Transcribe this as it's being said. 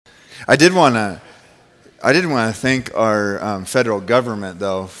I did want to thank our federal government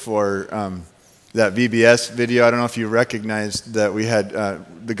though for that VBS video. I don't know if you recognized that we had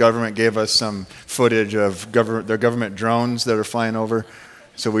the government gave us some footage of their government drones that are flying over,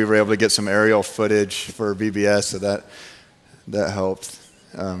 so we were able to get some aerial footage for VBS. So that helped.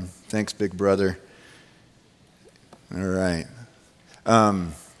 Thanks, Big Brother. All right. I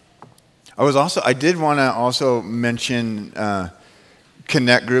did want to also mention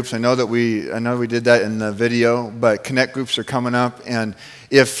connect groups. I know we did that in the video, but connect groups are coming up, and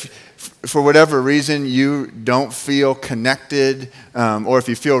if for whatever reason you don't feel connected, or if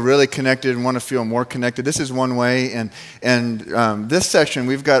you feel really connected and want to feel more connected, this is one way. And this section,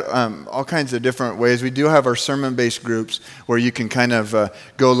 we've got all kinds of different ways. We do have our sermon-based groups where you can kind of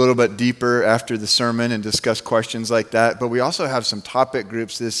go a little bit deeper after the sermon and discuss questions like that. But we also have some topic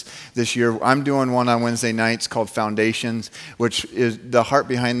groups this year. I'm doing one on Wednesday nights called Foundations, which is the heart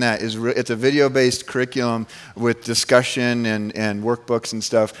behind that is it's a video-based curriculum with discussion and workbooks and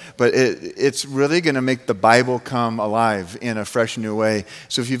stuff. But it's really going to make the Bible come alive in a fresh new way.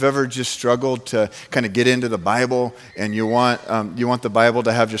 So if you've ever just struggled to kind of get into the Bible and you want the Bible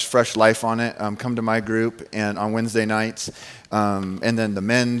to have just fresh life on it, come to my group and on Wednesday nights. And then the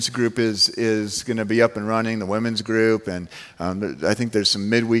men's group is going to be up and running, the women's group, and I think there's some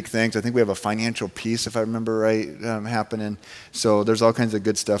midweek things. I think we have a financial piece, if I remember right, happening. So there's all kinds of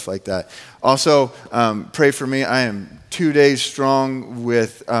good stuff like that. Also, pray for me. I am 2 days strong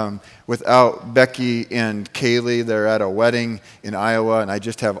without Becky and Kaylee. They're at a wedding in Iowa, and I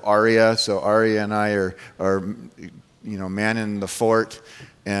just have Aria. So Aria and I are manning the fort,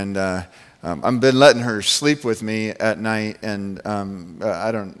 and I've been letting her sleep with me at night, and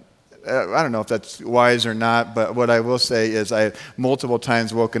I don't know if that's wise or not, but what I will say is I have multiple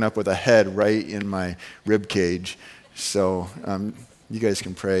times woken up with a head right in my rib cage. So you guys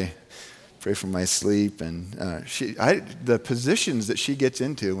can pray for my sleep, and the positions that she gets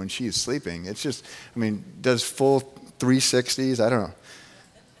into when she is sleeping, it's just, does full 360s. I don't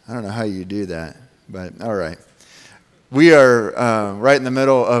know how you do that, but all right. We are right in the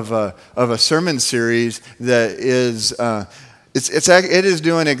middle of a sermon series that is it is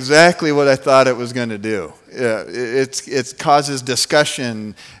doing exactly what I thought it was going to do. It causes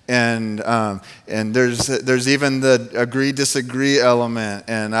discussion, and there's even the agree-disagree element,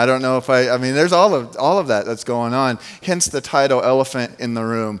 and I don't know if there's all of that that's going on. Hence the title, Elephant in the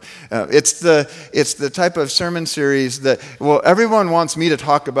Room. It's the type of sermon series that, well, everyone wants me to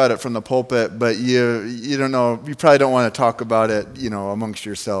talk about it from the pulpit, but you don't know, you probably don't want to talk about it, amongst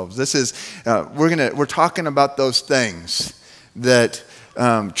yourselves. This is we're talking about those things that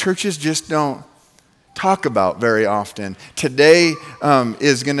churches just don't talk about very often. Today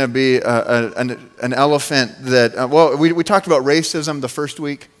is going to be an elephant that, we talked about racism the first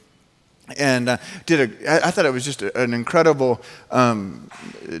week, and I thought it was just an incredible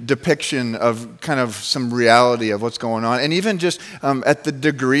depiction of kind of some reality of what's going on, and even just at the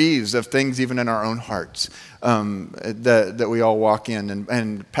degrees of things even in our own hearts that we all walk in.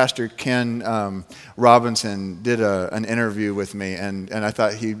 And Pastor Ken Robinson did an interview with me, and I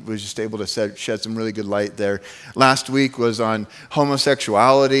thought he was just able to shed some really good light there. Last week was on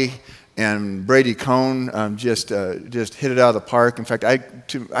homosexuality, and Brady Cohn just hit it out of the park. In fact,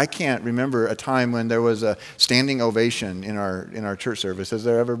 I can't remember a time when there was a standing ovation in our church service. Has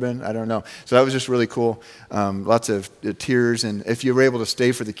there ever been? I don't know. So that was just really cool. Lots of tears, and if you were able to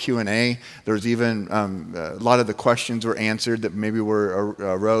stay for the Q&A, there was even a lot of the questions were answered that maybe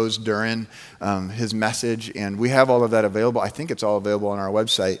arose during his message, and we have all of that available. I think it's all available on our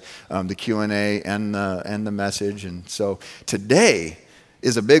website, the Q&A and the message. And so today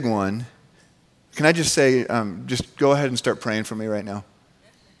is a big one. Can I just say, just go ahead and start praying for me right now?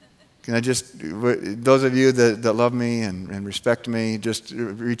 Can I just, those of you that love me and respect me, just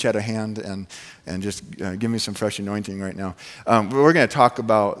reach out a hand and just give me some fresh anointing right now. We're going to talk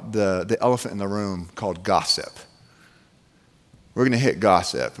about the elephant in the room called gossip. We're going to hit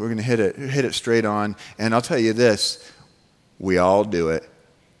gossip. We're going to hit it straight on. And I'll tell you this, we all do it.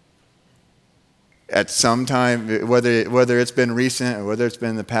 At some time, whether it's been recent or whether it's been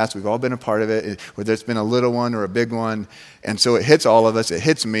in the past, we've all been a part of it, whether it's been a little one or a big one. And so it hits all of us. It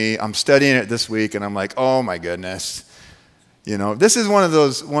hits me. I'm studying it this week, and I'm like, oh my goodness. This is one of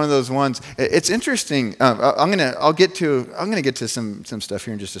those ones. It's interesting. I'm gonna get to some stuff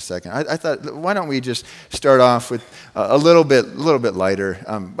here in just a second. I thought, why don't we just start off with a little bit lighter.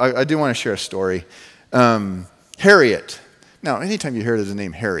 I do want to share a story. Harriet. Now, anytime you hear the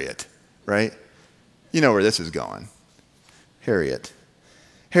name Harriet, right? You know where this is going. Harriet,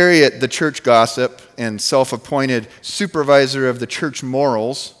 the church gossip and self-appointed supervisor of the church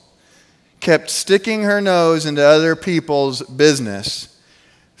morals, kept sticking her nose into other people's business.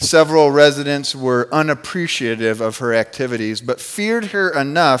 Several residents were unappreciative of her activities, but feared her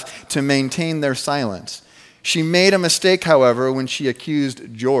enough to maintain their silence. She made a mistake, however, when she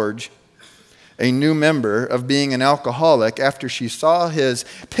accused George, a new member, of being an alcoholic after she saw his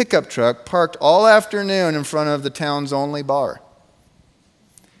pickup truck parked all afternoon in front of the town's only bar.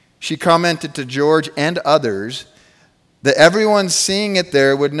 She commented to George and others that everyone seeing it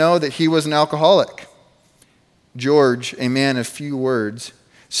there would know that he was an alcoholic. George, a man of few words,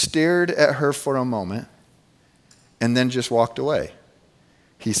 stared at her for a moment and then just walked away.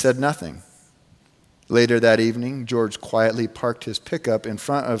 He said nothing. Later that evening, George quietly parked his pickup in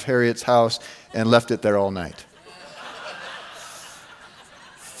front of Harriet's house and left it there all night.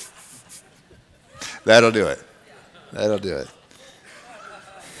 That'll do it. That'll do it.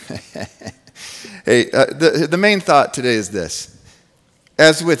 Hey, the main thought today is this.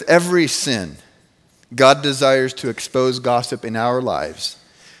 As with every sin, God desires to expose gossip in our lives,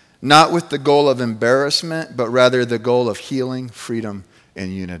 not with the goal of embarrassment, but rather the goal of healing, freedom,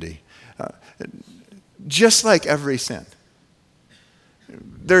 and unity. Just like every sin,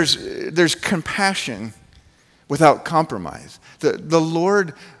 there's compassion without compromise. The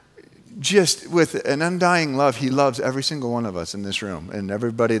Lord, just with an undying love, he loves every single one of us in this room and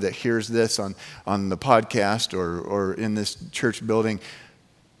everybody that hears this on the podcast or in this church building.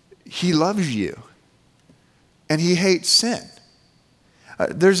 He loves you, and he hates sin.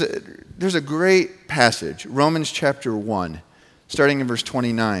 There's a great passage, Romans chapter 1, starting in verse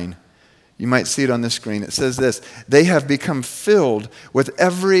 29. You might see it on the screen. It says this: they have become filled with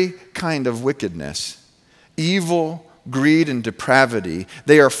every kind of wickedness, evil, greed, and depravity.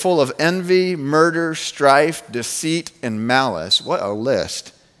 They are full of envy, murder, strife, deceit, and malice. What a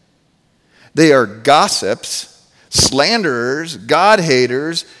list. They are gossips, slanderers,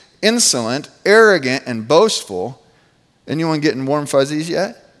 God-haters, insolent, arrogant, and boastful. Anyone getting warm fuzzies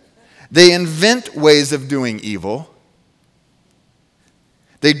yet? They invent ways of doing evil.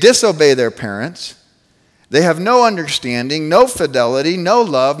 They disobey their parents. They have no understanding, no fidelity, no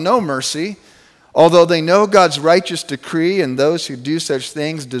love, no mercy. Although they know God's righteous decree and those who do such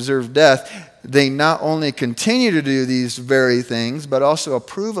things deserve death, they not only continue to do these very things, but also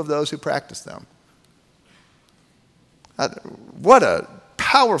approve of those who practice them. What a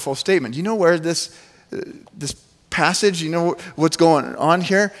powerful statement. Do you know where this passage, you know what's going on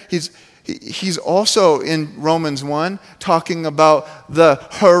here? He's also in Romans 1 talking about the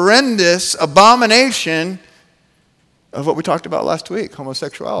horrendous abomination of what we talked about last week,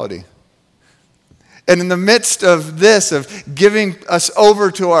 homosexuality. And in the midst of this, of giving us over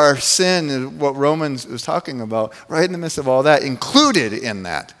to our sin, what Romans was talking about, right in the midst of all that, included in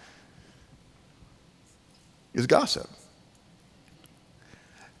that is gossip.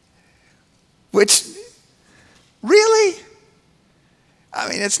 Which, really? I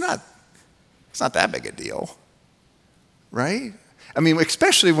mean, it's not that big a deal, right? I mean,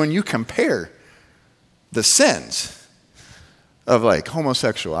 especially when you compare the sins of like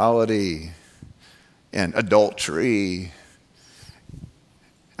homosexuality and adultery,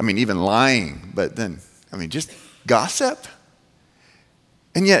 I mean, even lying, but then, I mean, just gossip.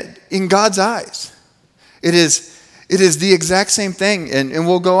 And yet, in God's eyes, it is the exact same thing. And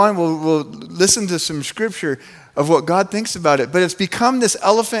we'll go on, we'll listen to some scripture of what God thinks about it. But it's become this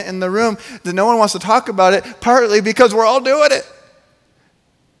elephant in the room that no one wants to talk about it, partly because we're all doing it.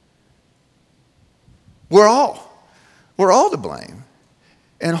 We're all to blame.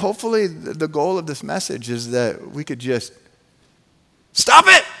 And hopefully the goal of this message is that we could just stop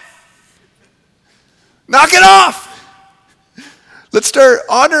it. Knock it off. Let's start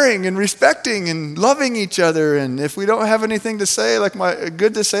honoring and respecting and loving each other. And if we don't have anything to say, like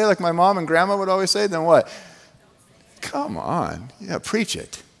my mom and grandma would always say, then what? Come on. Yeah, preach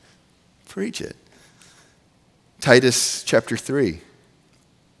it. Preach it. Titus chapter 3,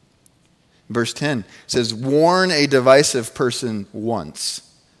 verse 10 says, warn a divisive person once,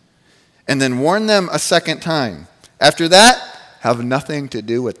 and then warn them a second time. After that, have nothing to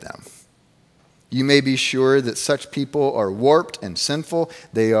do with them. You may be sure that such people are warped and sinful.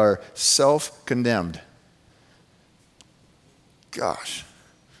 They are self-condemned. Gosh.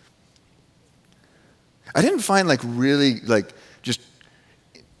 I didn't find really just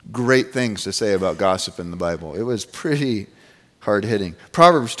great things to say about gossip in the Bible. It was pretty hard-hitting.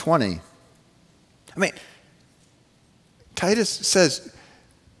 Proverbs 20. I mean, Titus says,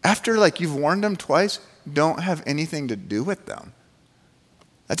 after you've warned them twice, don't have anything to do with them.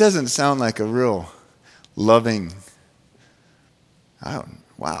 That doesn't sound like a real loving,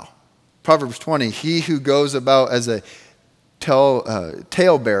 wow. Proverbs 20, he who goes about as a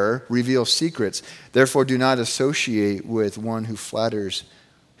talebearer reveals secrets. Therefore, do not associate with one who flatters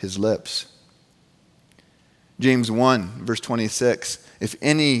his lips. James 1, verse 26. If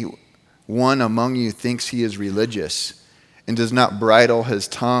anyone among you thinks he is religious and does not bridle his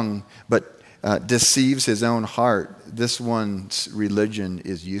tongue, but deceives his own heart, this one's religion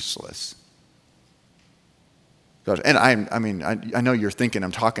is useless. God, and I know you're thinking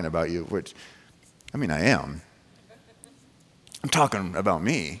I'm talking about you, which, I am. I'm talking about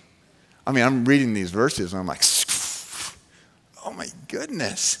me. I'm reading these verses and I'm like, oh my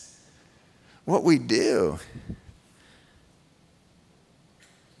goodness, what we do.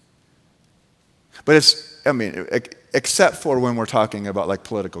 But it's, except for when we're talking about like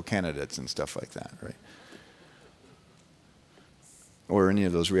political candidates and stuff like that, right? Or any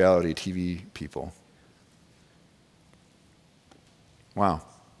of those reality TV people. Wow.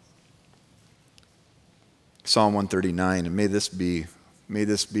 Psalm 139, and may this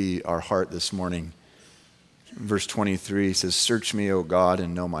be our heart this morning. Verse 23 says, "Search me, O God,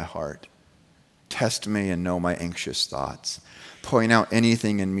 and know my heart. Test me and know my anxious thoughts. Point out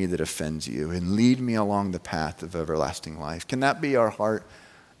anything in me that offends you, and lead me along the path of everlasting life." Can that be our heart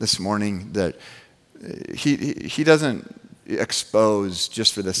this morning? That he doesn't expose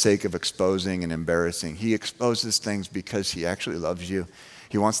just for the sake of exposing and embarrassing. He exposes things because he actually loves you.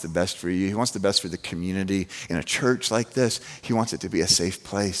 He wants the best for you. He wants the best for the community. In a church like this, he wants it to be a safe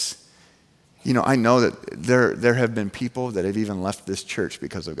place. I know that there have been people that have even left this church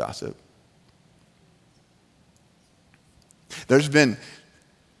because of gossip. There's been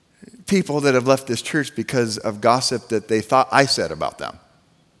people that have left this church because of gossip that they thought I said about them.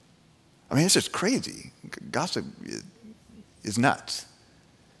 It's just crazy. Gossip is nuts.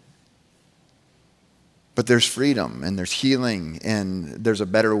 But there's freedom, and there's healing, and there's a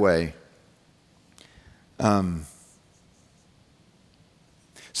better way. We're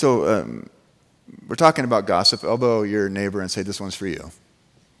talking about gossip. Elbow your neighbor and say, "This one's for you."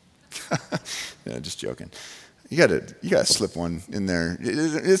 Yeah, just joking. You gotta slip one in there.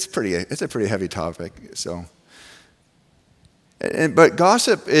 It's a pretty heavy topic. But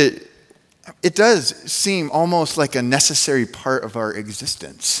gossip, it does seem almost like a necessary part of our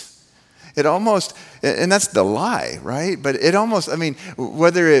existence. It almost, and that's the lie, right? But it almost,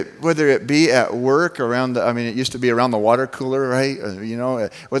 whether it be at work around it used to be around the water cooler, right?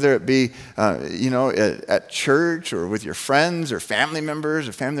 Whether it be, at church or with your friends or family members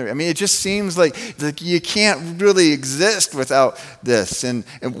or family. It just seems like you can't really exist without this, and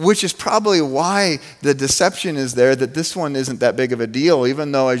which is probably why the deception is there that this one isn't that big of a deal,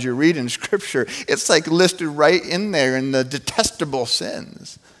 even though as you read in Scripture, it's like listed right in there in the detestable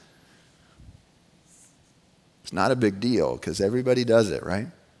sins. Not a big deal because everybody does it, right?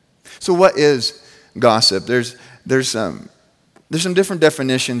 So what is gossip? There's some different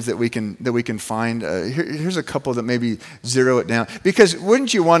definitions that we can find. Here's a couple that maybe zero it down, because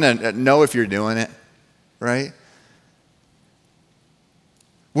wouldn't you want to know if you're doing it, right?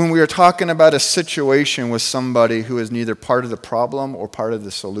 When we are talking about a situation with somebody who is neither part of the problem or part of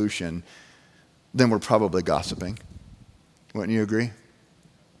the solution, then we're probably gossiping. Wouldn't you agree?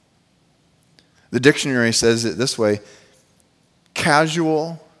 The dictionary says it this way: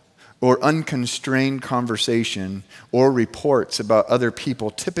 casual or unconstrained conversation or reports about other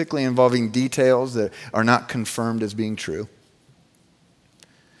people, typically involving details that are not confirmed as being true.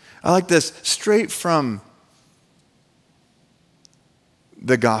 I like this, straight from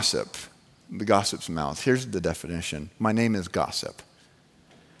the gossip's mouth. Here's the definition. My name is gossip.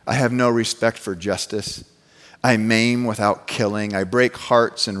 I have no respect for justice. I maim without killing. I break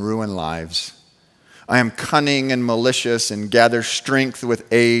hearts and ruin lives. I am cunning and malicious and gather strength with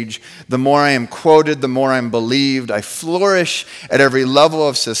age. The more I am quoted, the more I am believed. I flourish at every level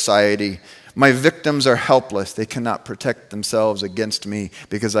of society. My victims are helpless. They cannot protect themselves against me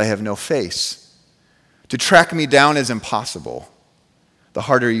because I have no face. To track me down is impossible. The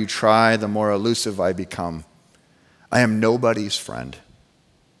harder you try, the more elusive I become. I am nobody's friend.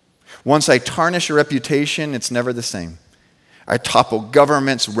 Once I tarnish a reputation, it's never the same. I topple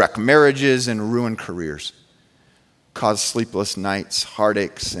governments, wreck marriages, and ruin careers. Cause sleepless nights,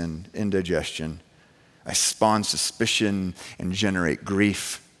 heartaches, and indigestion. I spawn suspicion and generate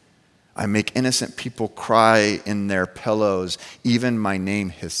grief. I make innocent people cry in their pillows. Even my name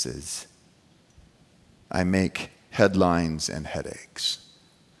hisses. I make headlines and headaches.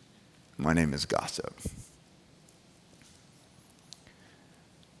 My name is gossip.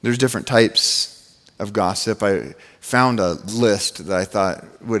 There's different types of gossip. I found a list that I thought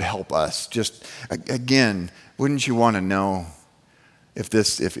would help us. Just, again, wouldn't you want to know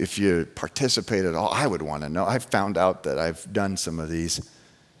If you participate at all, I would want to know. I've found out that I've done some of these.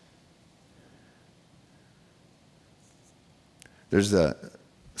 There's the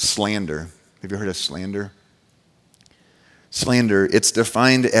slander. Have you heard of slander? Slander, it's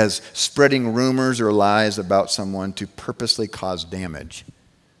defined as spreading rumors or lies about someone to purposely cause damage.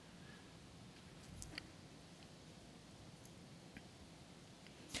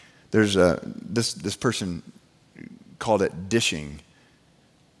 There's this person called it dishing.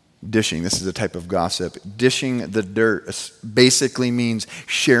 Dishing, this is a type of gossip. Dishing the dirt basically means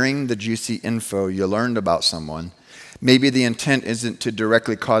sharing the juicy info you learned about someone. Maybe the intent isn't to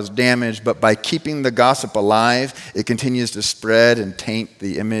directly cause damage, but by keeping the gossip alive, it continues to spread and taint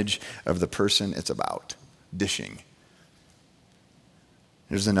the image of the person it's about. Dishing.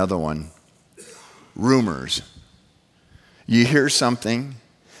 Here's another one. Rumors. You hear something,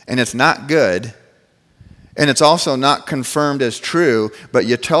 and it's not good, and it's also not confirmed as true, but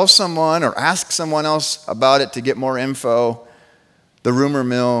you tell someone or ask someone else about it to get more info, the rumor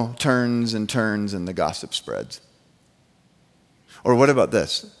mill turns and turns and the gossip spreads. Or what about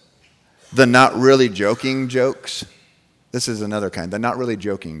this? The not really joking jokes. This is another kind, the not really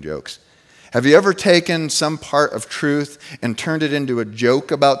joking jokes. Have you ever taken some part of truth and turned it into a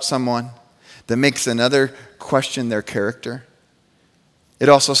joke about someone that makes another question their character? It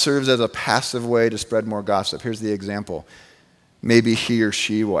also serves as a passive way to spread more gossip. Here's the example. Maybe he or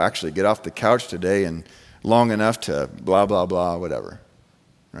she will actually get off the couch today and long enough to blah, blah, blah, whatever,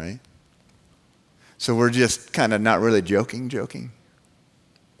 right? So we're just kind of not really joking.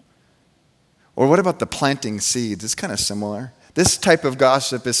 Or what about the planting seeds? It's kind of similar. This type of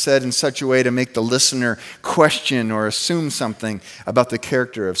gossip is said in such a way to make the listener question or assume something about the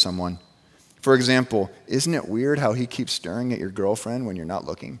character of someone. For example, isn't it weird how he keeps staring at your girlfriend when you're not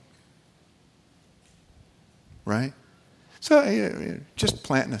looking? Right? So just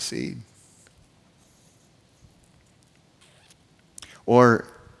planting a seed. Or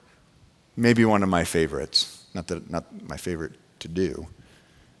maybe one of my favorites, not my favorite to do.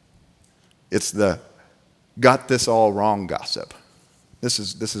 It's the got this all wrong gossip. This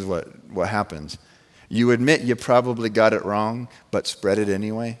is what happens. You admit you probably got it wrong, but spread it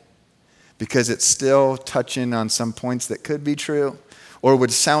anyway. Because it's still touching on some points that could be true or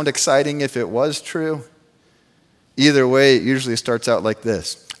would sound exciting if it was true. Either way, it usually starts out like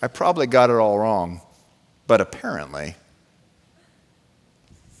this. I probably got it all wrong, but apparently.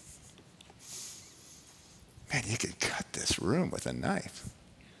 Man, you could cut this room with a knife.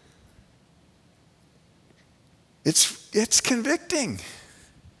 It's convicting.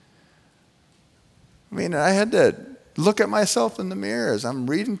 I mean, I had to look at myself in the mirror as I'm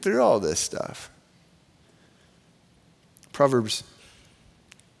reading through all this stuff. Proverbs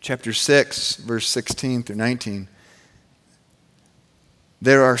chapter 6, verse 16 through 19.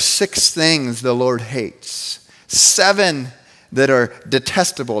 There are 6 things the Lord hates, 7 that are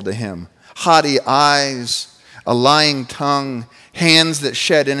detestable to him. Haughty eyes, a lying tongue, hands that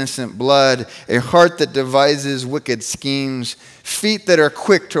shed innocent blood, a heart that devises wicked schemes, feet that are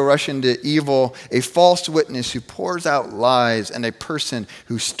quick to rush into evil, a false witness who pours out lies, and a person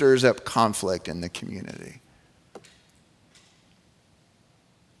who stirs up conflict in the community.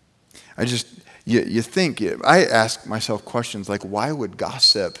 You think, I ask myself questions like, why would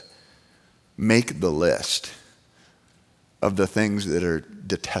gossip make the list of the things that are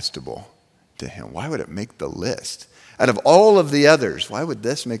detestable to him? Why would it make the list? Out of all of the others, why would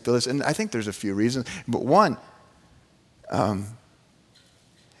this make the list? And I think there's a few reasons. But one,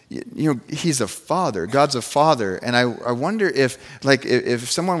 he's a father. God's a father. And I wonder if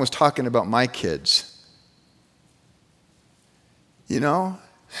someone was talking about my kids,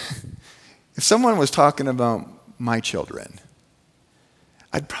 if someone was talking about my children,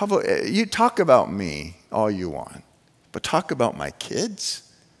 you talk about me all you want, but talk about my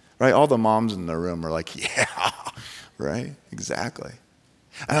kids, right? All the moms in the room are like, yeah, right? Exactly.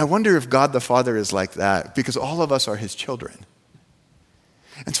 And I wonder if God the Father is like that, because all of us are his children.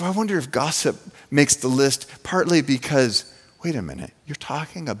 And so I wonder if gossip makes the list partly because, wait a minute, you're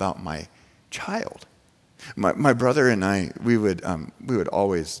talking about my child. My brother and I, we would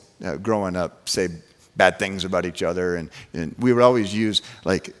always, growing up, say bad things about each other, and we would always use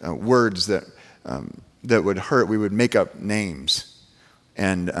words that would hurt. We would make up names,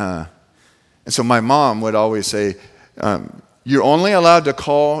 and so my mom would always say, "You're only allowed to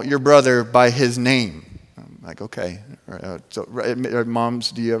call your brother by his name." I'm like, okay. So,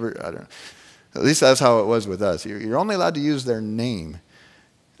 moms, do you ever? I don't know. At least that's how it was with us. You're only allowed to use their name.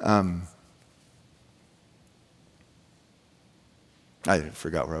 I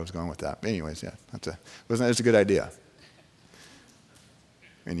forgot where I was going with that. But anyways, yeah, it's a good idea.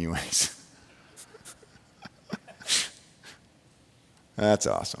 anyways. That's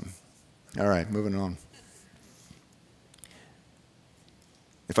awesome. All right, moving on.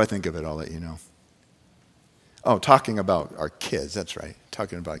 If I think of it, I'll let you know. Oh, talking about our kids. That's right.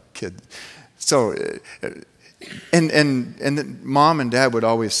 Talking about kids. So, and mom and dad would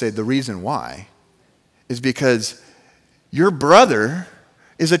always say the reason why is because your brother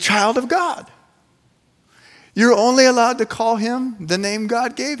is a child of God. You're only allowed to call him the name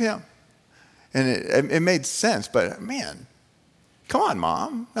God gave him. And it made sense, but man, come on,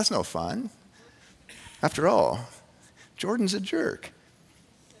 Mom. That's no fun. After all, Jordan's a jerk.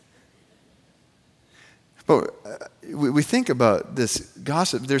 But we think about this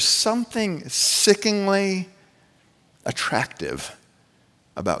gossip. There's something sickeningly attractive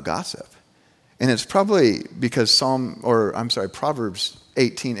about gossip. And it's probably because Proverbs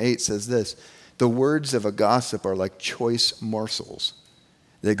 18:8 says this, the words of a gossip are like choice morsels.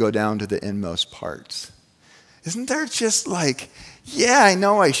 They go down to the inmost parts. Isn't there just like, yeah, I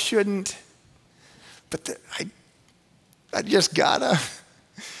know I shouldn't, but I just gotta.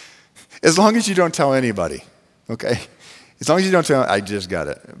 As long as you don't tell anybody, okay? As long as you don't tell, I just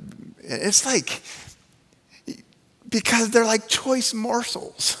gotta. It's like, because they're like choice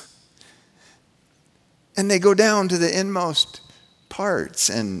morsels. And they go down to the inmost parts.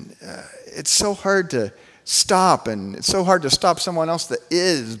 And it's so hard to stop. And it's so hard to stop someone else that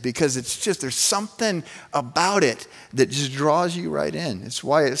is, because it's just, there's something about it that just draws you right in. It's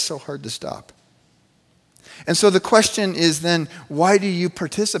why it's so hard to stop. And so the question is then, why do you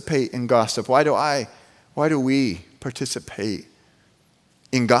participate in gossip? Why do we participate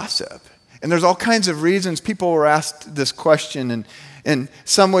in gossip? And there's all kinds of reasons. People were asked this question, and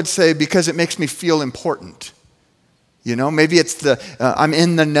some would say, because it makes me feel important. You know, maybe it's I'm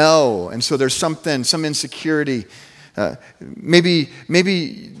in the know, and so there's some insecurity. Maybe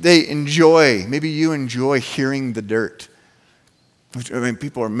you enjoy hearing the dirt. I mean,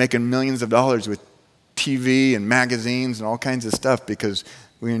 people are making millions of dollars with TV and magazines and all kinds of stuff because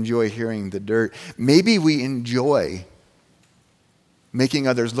we enjoy hearing the dirt. Maybe we enjoy making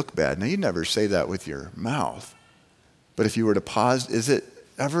others look bad. Now, you'd never say that with your mouth. But if you were to pause, does it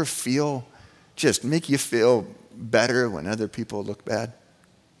ever make you feel better when other people look bad?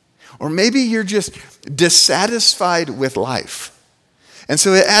 Or maybe you're just dissatisfied with life. And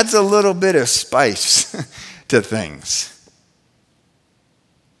so it adds a little bit of spice to things.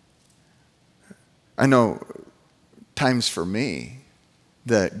 I know times for me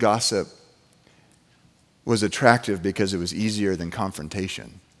that gossip was attractive because it was easier than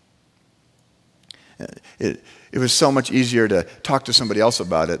confrontation. It was so much easier to talk to somebody else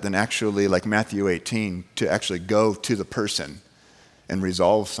about it than actually, like Matthew 18, to actually go to the person and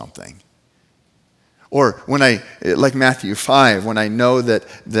resolve something. Or like Matthew 5, when I know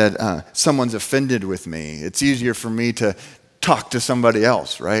that someone's offended with me, it's easier for me to talk to somebody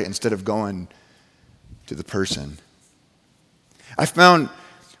else, right, instead of going to the person. I found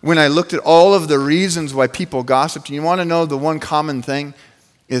when I looked at all of the reasons why people gossiped, and you want to know the one common thing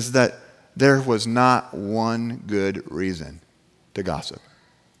is that there was not one good reason to gossip.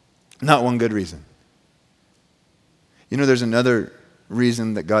 Not one good reason. You know, there's another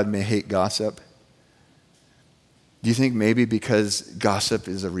reason that God may hate gossip. Do you think maybe because gossip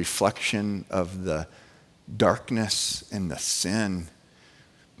is a reflection of the darkness and the sin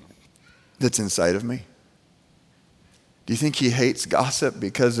that's inside of me? Do you think he hates gossip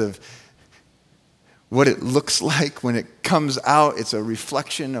because of what it looks like when it comes out? It's a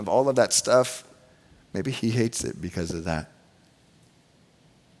reflection of all of that stuff. Maybe he hates it because of that.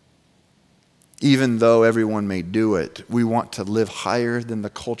 Even though everyone may do it, we want to live higher than the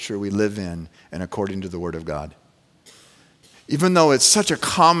culture we live in and according to the Word of God. Even though it's such a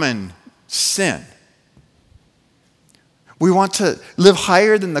common sin, we want to live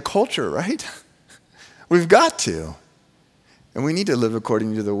higher than the culture, right? We've got to. And we need to live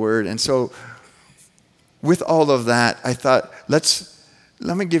according to the Word. And so with all of that, I thought, let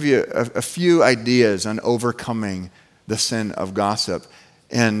me give you a few ideas on overcoming the sin of gossip.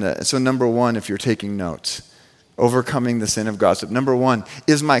 And so number one, if you're taking notes, overcoming the sin of gossip. Number one,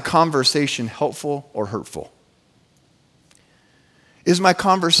 is my conversation helpful or hurtful? Is my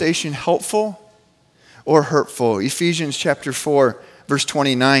conversation helpful or hurtful? Ephesians chapter 4, verse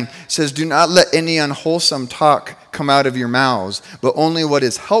 29 says, do not let any unwholesome talk come out of your mouths, but only what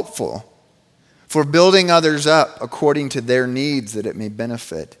is helpful for building others up according to their needs, that it may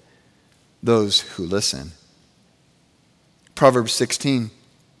benefit those who listen. Proverbs 16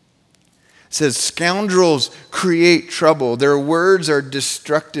 says, scoundrels create trouble. Their words are a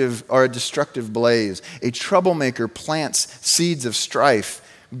destructive blaze. A troublemaker plants seeds of strife.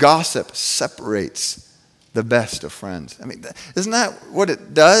 gossip separates the best of friends. I mean, isn't that what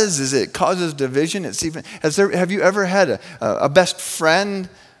it does? Is it causes division? Have you ever had a best friend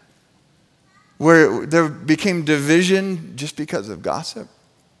where there became division just because of gossip?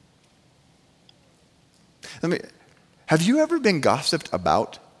 Have you ever been gossiped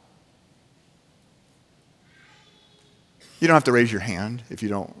about? You don't have to raise your hand if you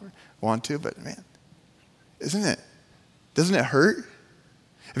don't want to, but man, doesn't it hurt?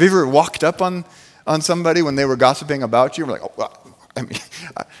 Have you ever walked up on somebody when they were gossiping about you? We're like, oh, well, I mean,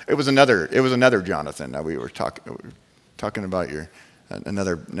 it was another Jonathan. We were talking about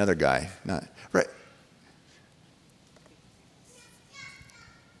another guy, not right.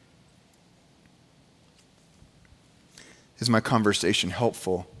 Is my conversation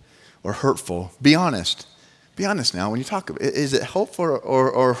helpful or hurtful? Be honest. Be honest now when you talk about it. Is it helpful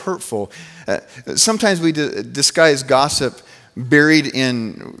or hurtful? Sometimes we disguise gossip buried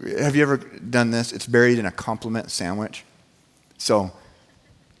in, have you ever done this? It's buried in a compliment sandwich. So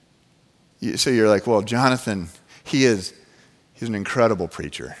you're like, well, Jonathan, he's an incredible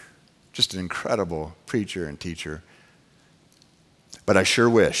preacher. Just an incredible preacher and teacher. But I sure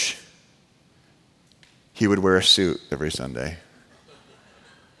wish he would wear a suit every Sunday.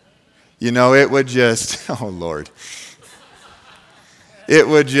 You know, it would just, oh Lord. It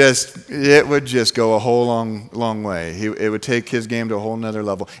would just go a whole long way. It would take his game to a whole nother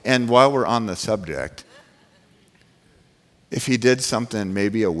level. And while we're on the subject, if he did something,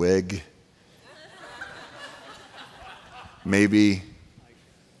 maybe a wig, maybe,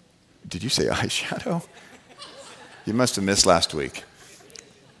 did you say eyeshadow? You must have missed last week.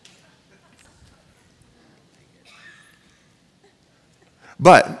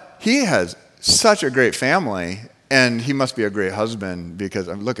 But he has such a great family, and he must be a great husband because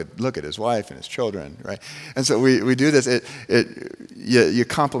look at his wife and his children, right? And so we do this. You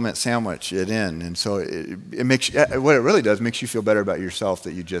compliment sandwich it in, and so it makes what it really does makes you feel better about yourself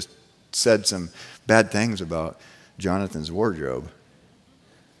that you just said some bad things about Jonathan's wardrobe.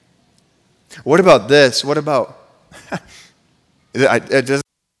 What about this? What about it doesn't?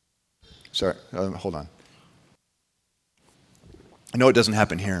 Sorry, hold on. I know it doesn't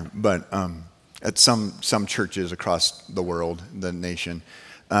happen here, but at some churches across the world, the nation,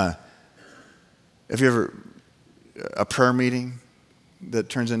 have you ever a prayer meeting that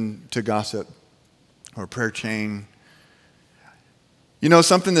turns into gossip or a prayer chain? You know,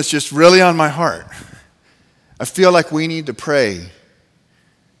 something that's just really on my heart. I feel like we need to pray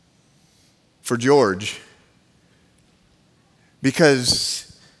for George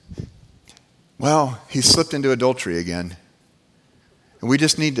because, well, he slipped into adultery again. And we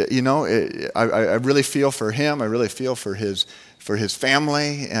just need to, you know, I really feel for him. I really feel for his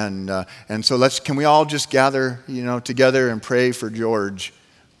family, and so can we all just gather, you know, together and pray for George,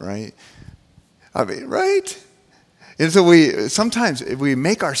 right? I mean, right? And so sometimes we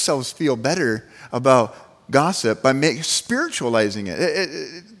make ourselves feel better about gossip by spiritualizing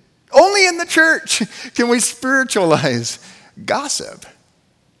it. Only in the church can we spiritualize gossip.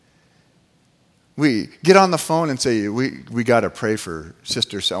 We get on the phone and say, we got to pray for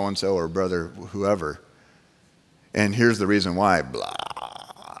sister so-and-so or brother whoever. And here's the reason why. Blah,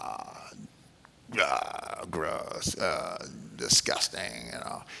 gross, disgusting, you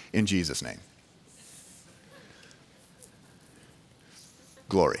know, in Jesus' name.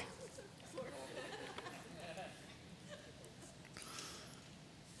 Glory.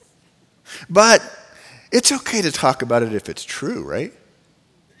 But it's okay to talk about it if it's true, right?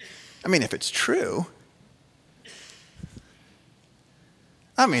 I mean, if it's true.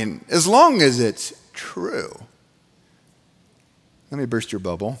 I mean, as long as it's true. Let me burst your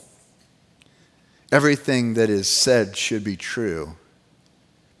bubble. Everything that is said should be true,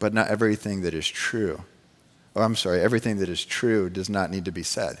 but not everything that is true. Oh, I'm sorry, everything that is true does not need to be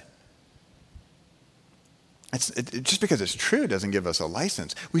said. Just because it's true doesn't give us a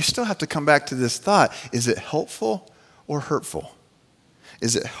license. We still have to come back to this thought. Is it helpful or hurtful?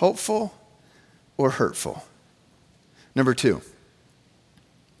 Is it helpful or hurtful? Number 2.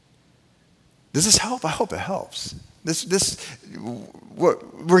 Does this help? I hope it helps.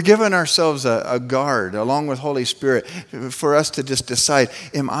 We're giving ourselves a guard along with Holy Spirit for us to just decide,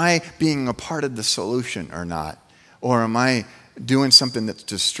 am I being a part of the solution or not? Or am I doing something that's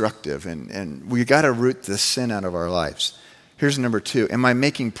destructive? And we got to root the sin out of our lives. Here's number 2. Am I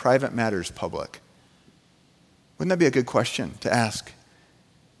making private matters public? Wouldn't that be a good question to ask?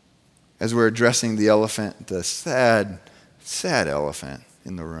 As we're addressing the elephant, the sad, sad elephant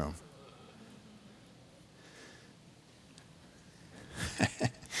in the room.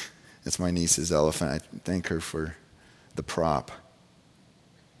 It's my niece's elephant. I thank her for the prop.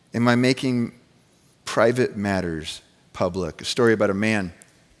 Am I making private matters public? A story about a man.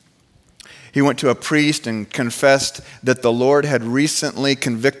 He went to a priest and confessed that the Lord had recently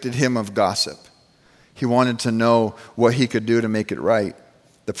convicted him of gossip. He wanted to know what he could do to make it right.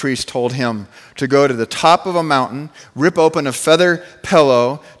 The priest told him to go to the top of a mountain, rip open a feather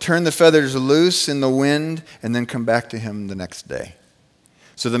pillow, turn the feathers loose in the wind, and then come back to him the next day.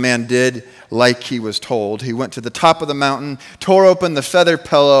 So the man did like he was told. He went to the top of the mountain, tore open the feather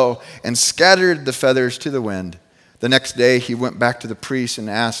pillow, and scattered the feathers to the wind. The next day he went back to the priest and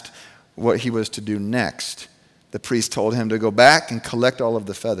asked what he was to do next. The priest told him to go back and collect all of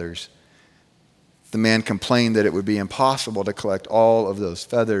the feathers. The man complained that it would be impossible to collect all of those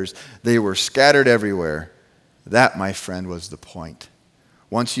feathers. They were scattered everywhere. That, my friend, was the point.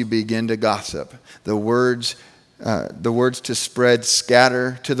 Once you begin to gossip, the words to spread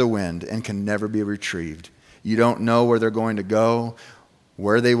scatter to the wind and can never be retrieved. You don't know where they're going to go,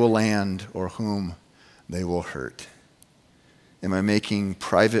 where they will land, or whom they will hurt. Am I making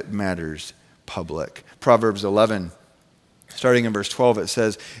private matters public? Proverbs 11, starting in verse 12, it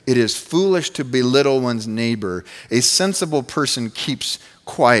says, "It is foolish to belittle one's neighbor. A sensible person keeps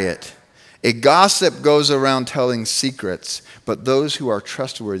quiet. A gossip goes around telling secrets, but those who are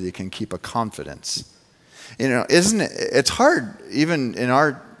trustworthy can keep a confidence." You know, it's hard even in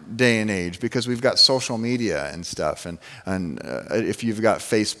our day and age because we've got social media and stuff, and if you've got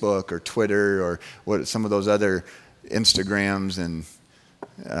Facebook or Twitter or what some of those other Instagrams and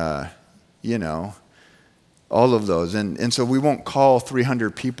all of those, and so we won't call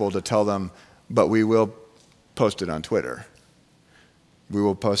 300 people to tell them, but we will post it on Twitter. We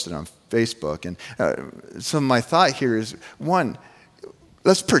will post it on Facebook, and so my thought here is, one,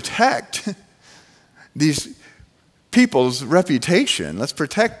 let's protect these people's reputation. Let's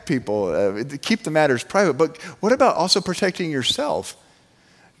protect people, keep the matters private. But what about also protecting yourself?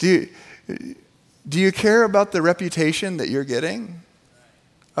 Do you care about the reputation that you're getting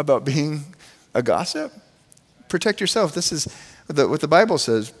about being a gossip? Protect yourself. This is what the Bible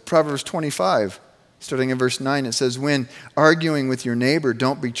says. Proverbs 25, starting in verse 9, it says, "When arguing with your neighbor,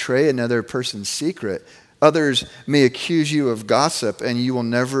 don't betray another person's secret. Others may accuse you of gossip, and you will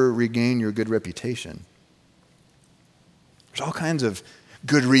never regain your good reputation." There's all kinds of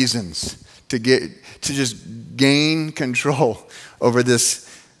good reasons to just gain control over this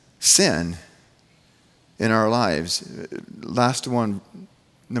sin in our lives. Last one,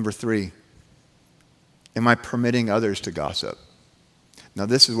 number 3. Am I permitting others to gossip? Now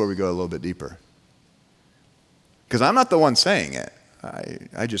this is where we go a little bit deeper. Because I'm not the one saying it.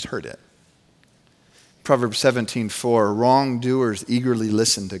 I just heard it. Proverbs 17:4, "Wrongdoers eagerly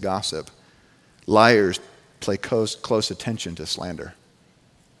listen to gossip. Liars pay close attention to slander."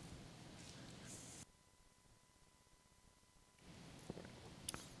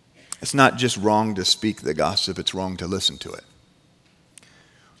 It's not just wrong to speak the gossip, it's wrong to listen to it.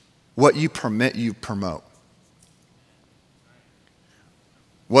 What you permit, you promote.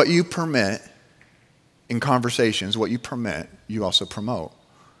 What you permit in conversations, what you permit, you also promote.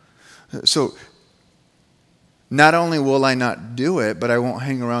 So, not only will I not do it, but I won't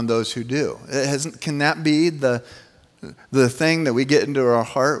hang around those who do. Can that be the thing that we get into our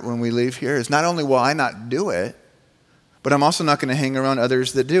heart when we leave here? Is not only will I not do it, but I'm also not going to hang around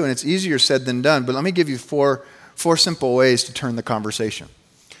others that do. And it's easier said than done. But let me give you four simple ways to turn the conversation.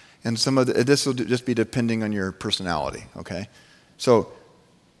 And this will just be depending on your personality, okay? So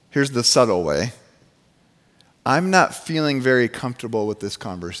here's the subtle way. I'm not feeling very comfortable with this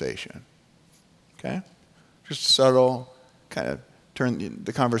conversation, okay? Just subtle, kind of turn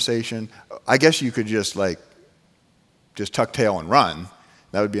the conversation. I guess you could just tuck tail and run.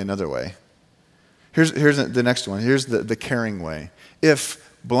 That would be another way. Here's the next one. Here's the caring way. If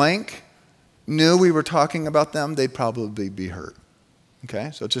blank knew we were talking about them, they'd probably be hurt.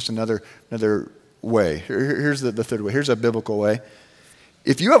 Okay? So it's just another way. Here's the third way. Here's a biblical way.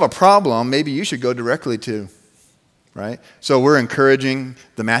 If you have a problem, maybe you should go directly to, right? So we're encouraging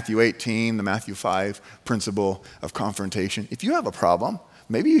the Matthew 18, the Matthew 5 principle of confrontation. If you have a problem,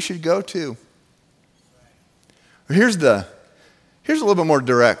 maybe you should go to. Here's a little bit more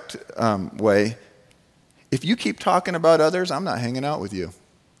direct way. If you keep talking about others, I'm not hanging out with you.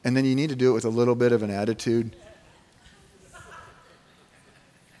 And then you need to do it with a little bit of an attitude.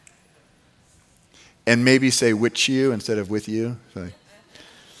 And maybe say which you instead of with you.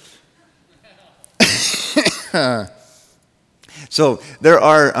 So there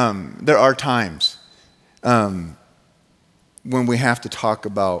are times when we have to talk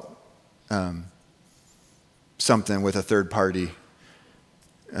about something with a third party,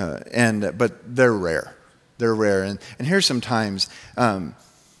 but they're rare. They're rare, and here's some times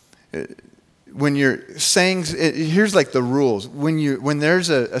When you're saying, here's like the rules. When there's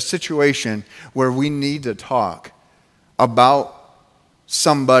a situation where we need to talk about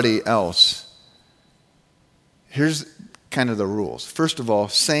somebody else, here's kind of the rules. First of all,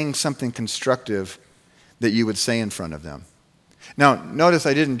 saying something constructive that you would say in front of them. Now, notice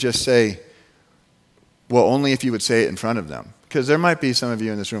I didn't just say, well, only if you would say it in front of them. Because there might be some of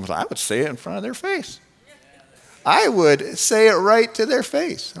you in this room who I would say it in front of their face. I would say it right to their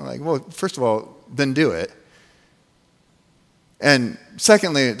face. I'm like, well, first of all, then do it. And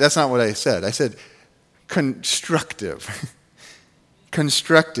secondly, that's not what I said. I said constructive.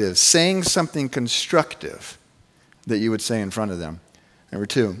 Constructive. Saying something constructive that you would say in front of them. Number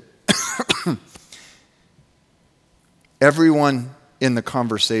two, everyone in the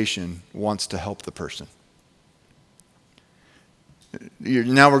conversation wants to help the person.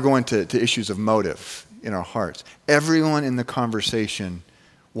 Now we're going to issues of motive in our hearts. Everyone in the conversation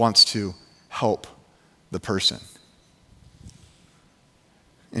wants to help the person.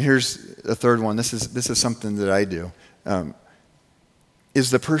 And here's a third one. This is something that I do. Is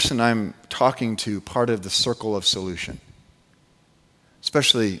the person I'm talking to part of the circle of solution?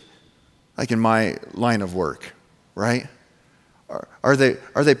 Especially like in my line of work, right? Are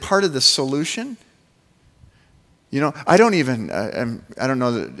they part of the solution? You know, I don't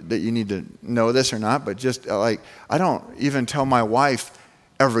know that you need to know this or not, but just like, I don't even tell my wife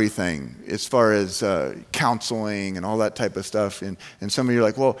everything as far as counseling and all that type of stuff. And some of you are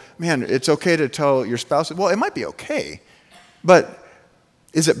like, well, man, it's okay to tell your spouse. Well, it might be okay, but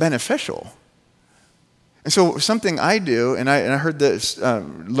is it beneficial? And so something I do, and I heard this,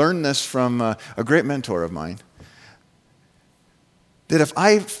 learned this from a great mentor of mine, that if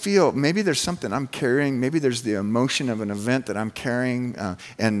I feel maybe there's something I'm carrying, maybe there's the emotion of an event that I'm carrying,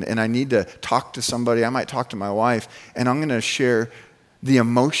 and I need to talk to somebody, I might talk to my wife, and I'm going to share the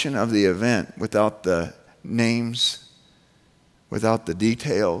emotion of the event without the names, without the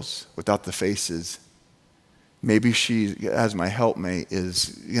details, without the faces. Maybe she, as my helpmate, is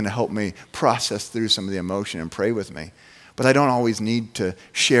going to help me process through some of the emotion and pray with me. But I don't always need to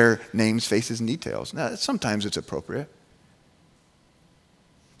share names, faces, and details. Now, sometimes it's appropriate.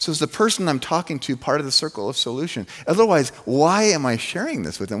 So is the person I'm talking to part of the circle of solution? Otherwise, why am I sharing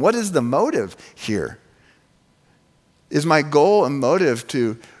this with them? What is the motive here? Is my goal and motive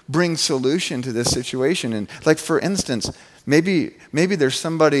to bring solution to this situation? And like, for instance, maybe there's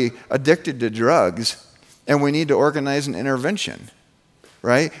somebody addicted to drugs and we need to organize an intervention,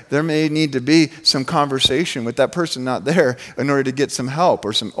 right? There may need to be some conversation with that person not there in order to get some help,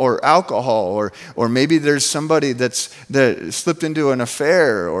 or alcohol, or maybe there's somebody that slipped into an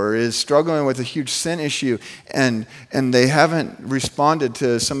affair or is struggling with a huge sin issue, and they haven't responded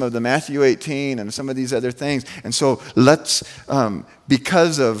to some of the Matthew 18 and some of these other things. And so let's,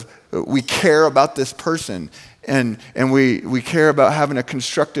 because of we care about this person, and we care about having a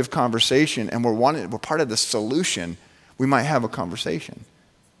constructive conversation, and we're part of the solution, we might have a conversation.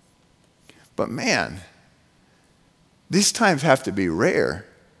 But man, these times have to be rare,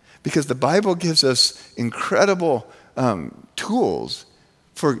 because the Bible gives us incredible tools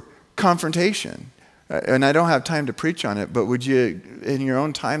for confrontation. And I don't have time to preach on it, but would you, in your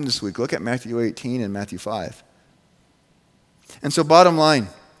own time this week, look at Matthew 18 and Matthew 5. And so bottom line,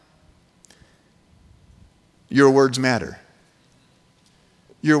 your words matter.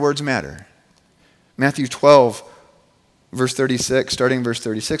 Your words matter. Matthew 12, verse 36, starting verse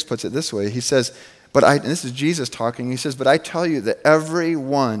 36, puts it this way. He says, and this is Jesus talking, he says, but I tell you that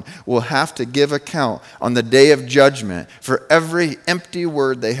everyone will have to give account on the day of judgment for every empty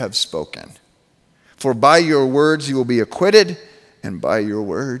word they have spoken. For by your words you will be acquitted, and by your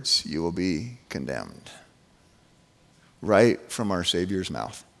words you will be condemned. Right from our Savior's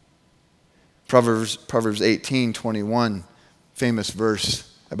mouth. Proverbs 18:21, famous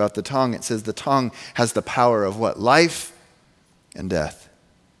verse about the tongue. It says the tongue has the power of what? Life and death.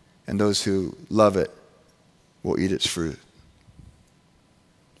 And those who love it will eat its fruit.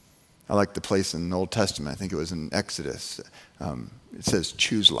 I like the place in the Old Testament. I think it was in Exodus. It says,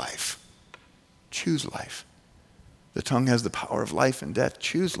 choose life. Choose life. The tongue has the power of life and death.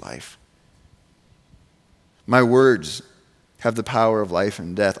 Choose life. My words have the power of life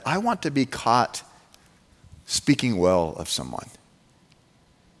and death. I want to be caught speaking well of someone.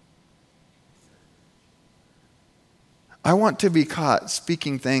 I want to be caught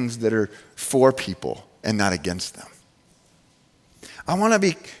speaking things that are for people and not against them. I want to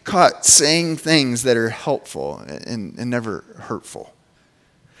be caught saying things that are helpful and never hurtful.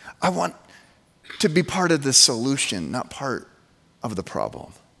 I want to be part of the solution, not part of the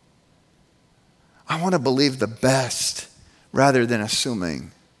problem. I want to believe the best rather than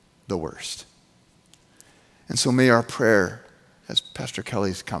assuming the worst. And so may our prayer, as Pastor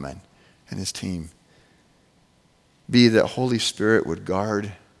Kelly's coming and his team, be that Holy Spirit would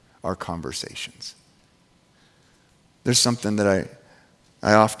guard our conversations. There's something that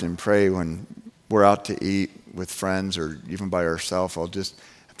I often pray when we're out to eat with friends or even by ourselves. I'll just,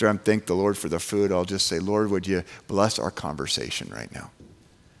 after I thank the Lord for the food, I'll just say, Lord, would you bless our conversation right now?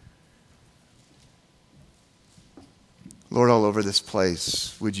 Lord, all over this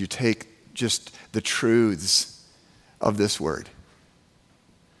place, would you take just the truths of this word?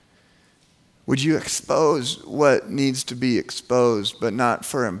 Would you expose what needs to be exposed, but not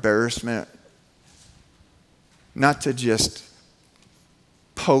for embarrassment, not to just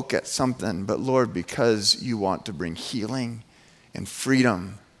poke at something, but Lord, because you want to bring healing and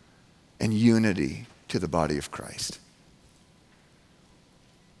freedom and unity to the body of Christ.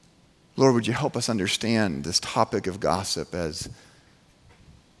 Lord, would you help us understand this topic of gossip as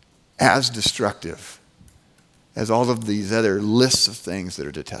destructive as all of these other lists of things that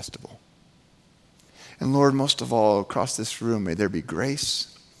are detestable. And Lord, most of all, across this room, may there be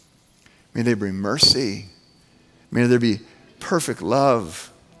grace. May there be mercy. May there be perfect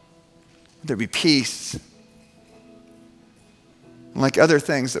love. May there be peace. And like other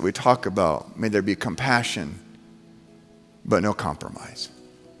things that we talk about, may there be compassion, but no compromise.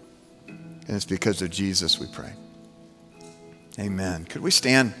 And it's because of Jesus we pray. Amen. Could we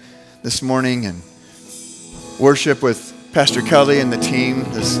stand this morning and worship with Pastor Kelly and the team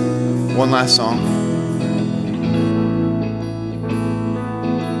this one last song?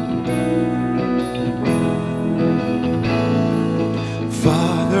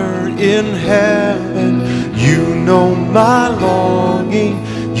 Father in heaven, you know my longing.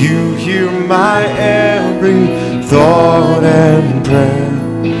 You hear my every thought and prayer.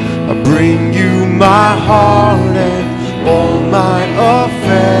 I bring you my heart and all my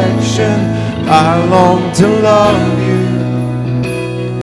affection. I long to love you